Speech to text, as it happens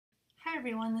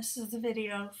everyone, this is the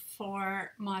video for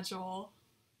module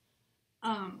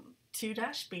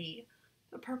 2-B.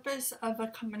 The purpose of a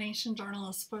combination journal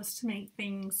is supposed to make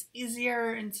things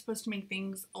easier and supposed to make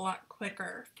things a lot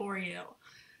quicker for you.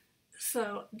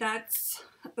 So that's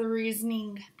the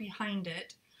reasoning behind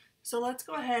it. So let's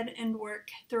go ahead and work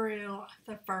through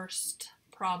the first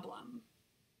problem.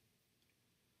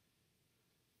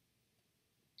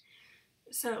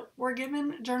 So we're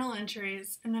given journal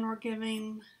entries, and then we're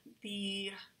given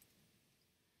the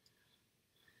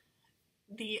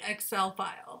Excel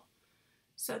file.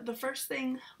 So the first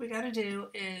thing we got to do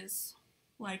is,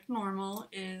 like normal,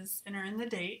 is enter in the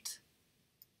date.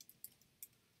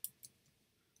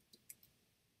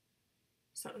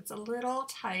 So it's a little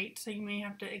tight, so you may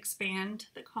have to expand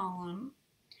the column.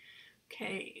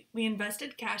 Okay, we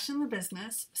invested cash in the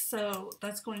business, so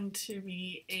that's going to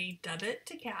be a debit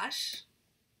to cash.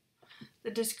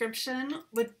 The description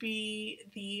would be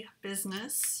the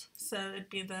business, so it'd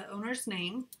be the owner's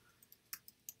name,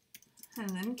 and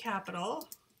then capital.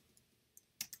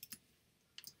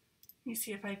 Let me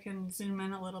see if I can zoom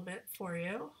in a little bit for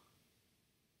you.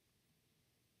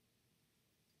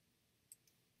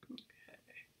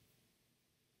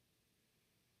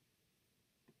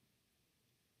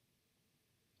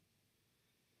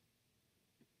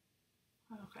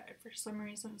 Okay, for some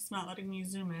reason it's not letting me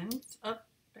zoom in. Oh,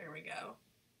 there we go.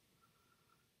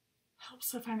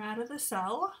 Helps if I'm out of the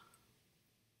cell.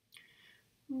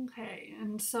 Okay,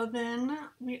 and so then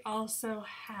we also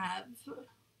have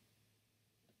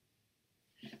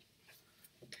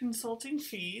consulting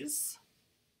fees.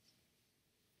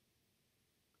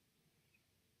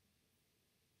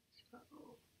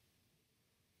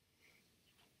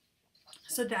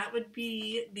 So that would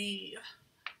be the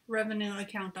revenue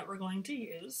account that we're going to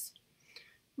use.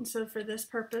 And so for this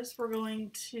purpose, we're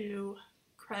going to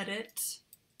credit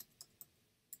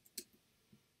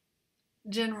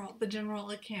the general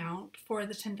account for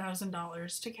the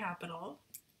 $10,000 to capital.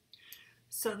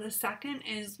 So the second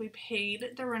is we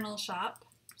paid the rental shop,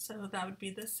 so that would be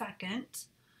the second,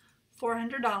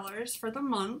 $400 for the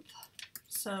month.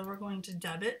 So we're going to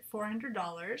debit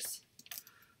 $400.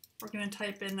 We're going to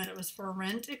type in that it was for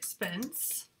rent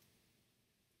expense.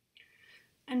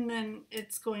 And then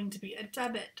it's going to be a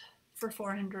debit for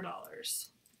 $400.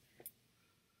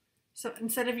 So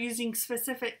instead of using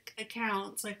specific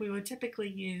accounts like we would typically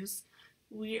use,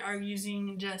 we are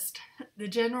using just the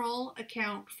general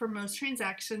account for most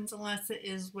transactions unless it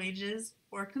is wages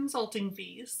or consulting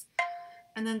fees.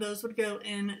 And then those would go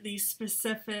in these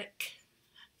specific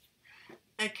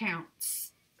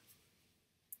accounts.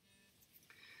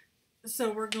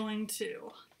 So we're going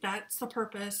to, that's the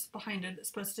purpose behind it. It's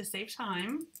supposed to save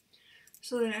time.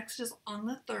 So the next is on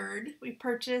the 3rd, we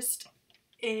purchased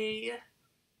a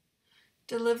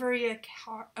delivery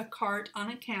a cart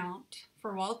on account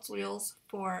for Waltz Wheels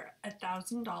for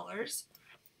 $1,000.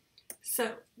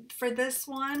 So for this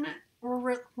one,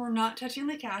 we're not touching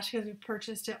the cash because we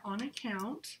purchased it on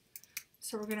account.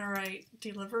 So we're going to write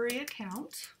delivery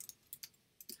account.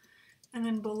 And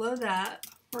then below that,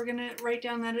 we're going to write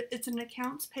down that it's an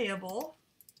accounts payable.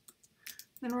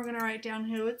 Then we're going to write down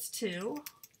who it's to.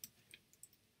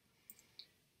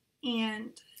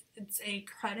 And it's a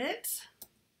credit.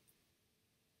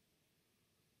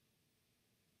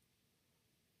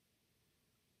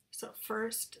 So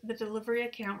first, the delivery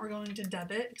account we're going to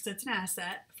debit because it's an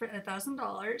asset for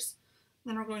 $1,000.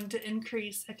 Then we're going to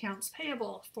increase accounts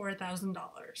payable for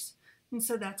 $1,000. And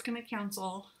so that's going to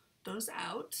cancel those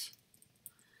out.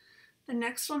 The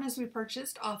next one is we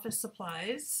purchased office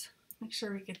supplies. Make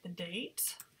sure we get the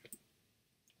date.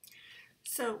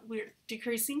 So we're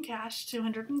decreasing cash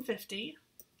 $250.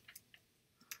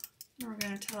 And we're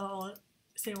going to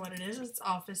say what it is. It's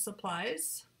office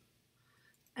supplies.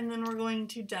 And then we're going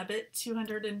to debit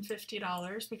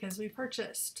 $250 because we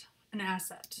purchased an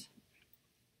asset.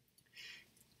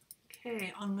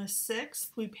 Okay, on the 6th,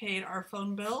 we paid our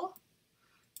phone bill.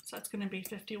 So that's going to be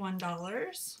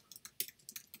 $51.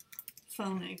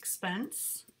 Phone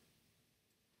expense.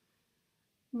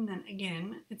 And then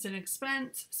again, it's an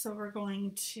expense, so we're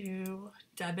going to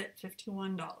debit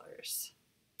 $51.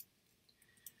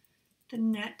 The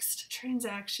next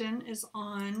transaction is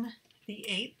on the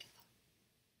 8th.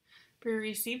 We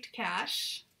received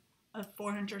cash of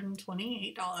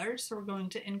 $428, so we're going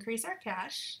to increase our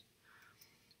cash.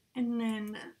 And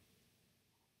then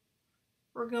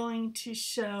we're going to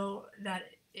show that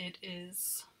it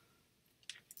is,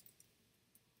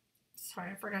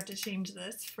 sorry, I forgot to change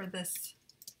this for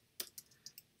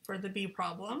the B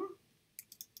problem.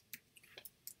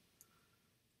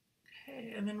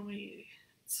 Okay, and then we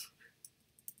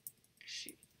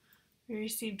we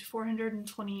received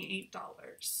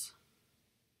 $428.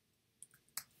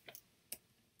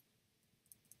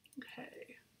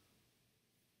 Okay.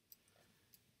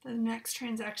 The next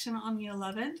transaction on the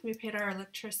 11th, we paid our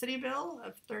electricity bill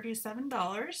of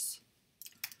 $37.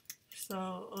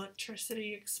 So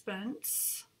electricity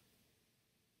expense.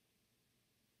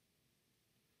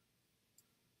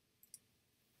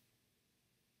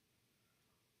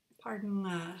 Pardon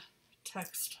the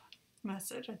text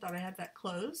message, I thought I had that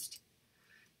closed.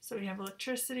 So we have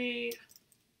electricity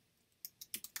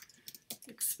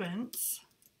expense.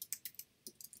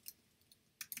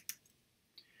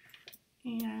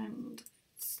 And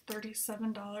it's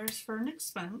 $37 for an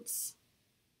expense.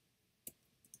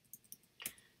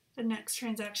 The next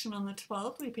transaction on the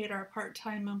 12th, we paid our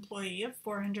part-time employee of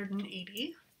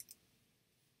 $480.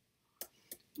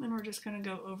 Then we're just going to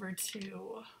go over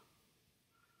to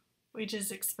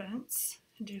wages expense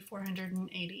and do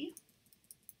 $480.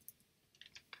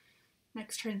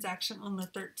 Next transaction on the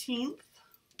 13th,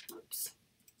 oops.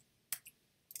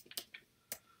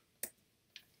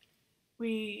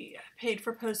 We paid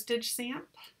for postage stamp,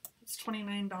 it's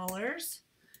 $29.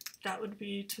 That would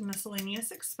be to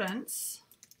miscellaneous expense.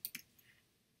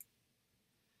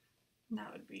 And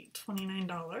that would be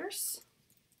 $29.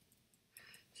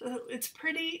 So it's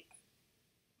pretty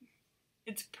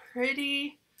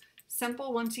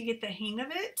simple once you get the hang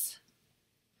of it.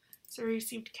 So we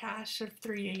received cash of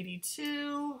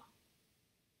 $382.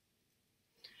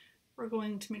 We're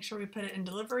going to make sure we put it in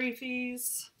delivery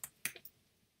fees.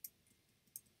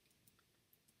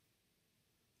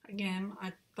 Again,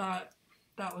 I thought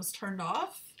that was turned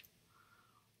off.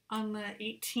 On the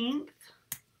 18th,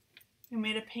 we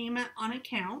made a payment on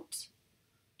account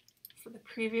for the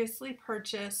previously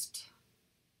purchased,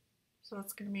 so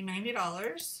it's going to be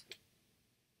 $90.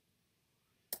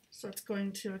 So it's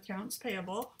going to accounts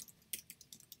payable.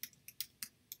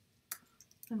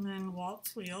 And then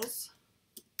Waltz Wheels.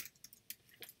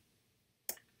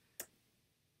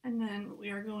 And then we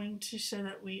are going to show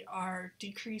that we are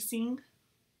decreasing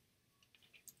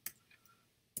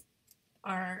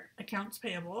our accounts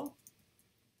payable.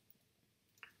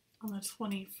 On the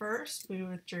 21st, we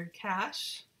withdrew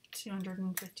cash,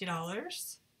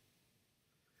 $250.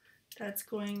 That's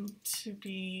going to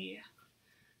be,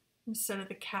 instead of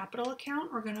the capital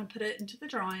account, we're going to put it into the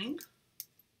drawing.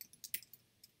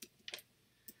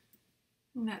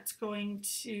 And that's going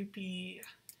to be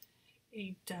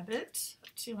a debit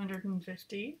of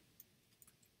 $250.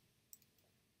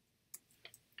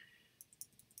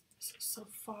 So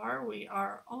far we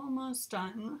are almost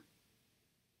done.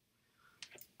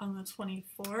 On the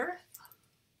 24th,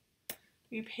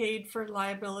 we paid for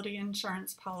liability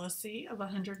insurance policy of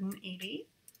 $180.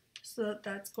 So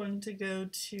that's going to go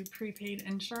to prepaid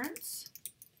insurance.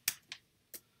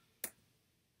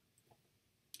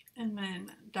 And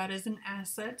then that is an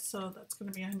asset, so that's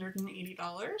going to be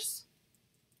 $180.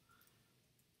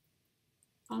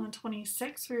 On the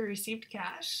 26th, we received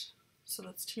cash, so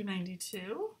that's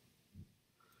 $292.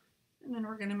 And then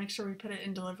we're going to make sure we put it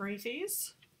in delivery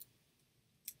fees.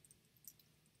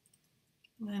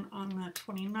 And then on the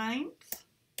 29th,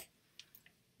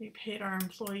 we paid our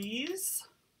employees.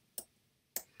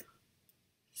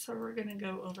 So we're going to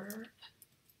go over.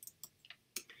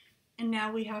 And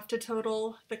now we have to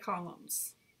total the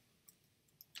columns.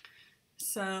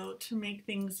 So to make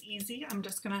things easy, I'm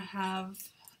just going to have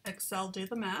Excel do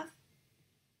the math.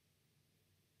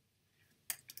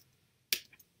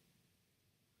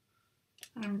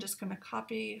 And I'm just going to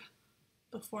copy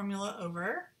the formula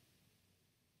over.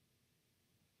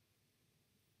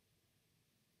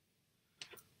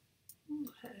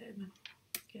 Okay,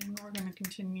 again, we're going to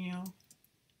continue.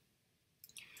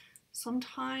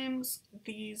 Sometimes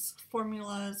these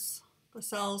formulas, the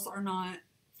cells are not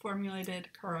formulated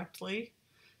correctly.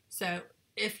 So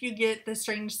if you get the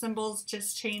strange symbols,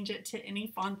 just change it to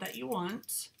any font that you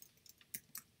want.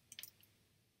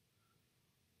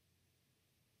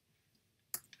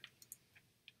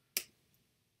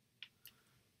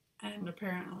 And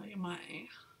apparently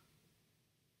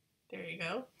there you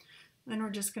go. Then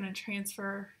we're just going to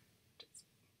transfer.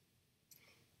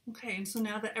 Okay, and so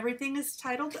now that everything is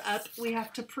titled up, we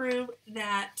have to prove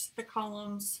that the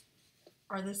columns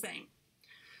are the same.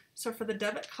 So for the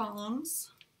debit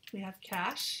columns, we have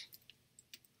cash,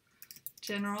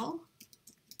 general,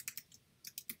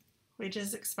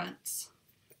 wages, expense.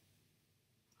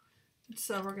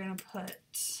 So we're going to put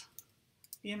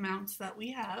the amounts that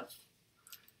we have.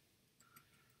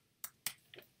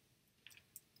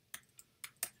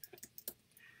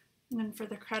 And then for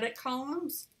the credit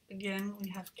columns, again, we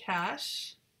have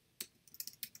cash,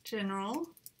 general,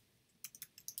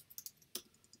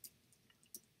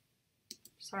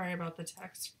 Sorry about the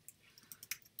text.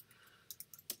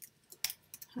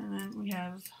 And then we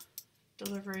have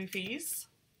delivery fees.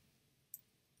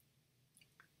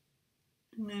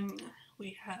 And then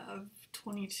we have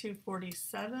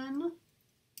 2247,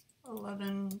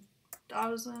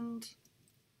 11,000,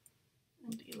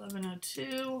 and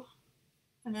 1102.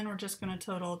 And then we're just going to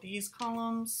total these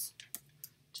columns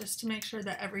just to make sure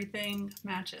that everything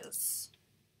matches.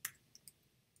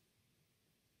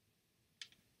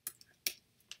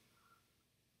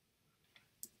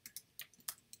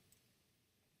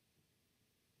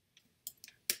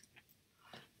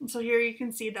 And so here you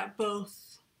can see that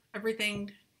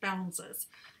everything balances.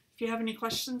 If you have any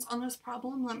questions on this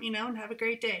problem, let me know and have a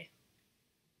great day.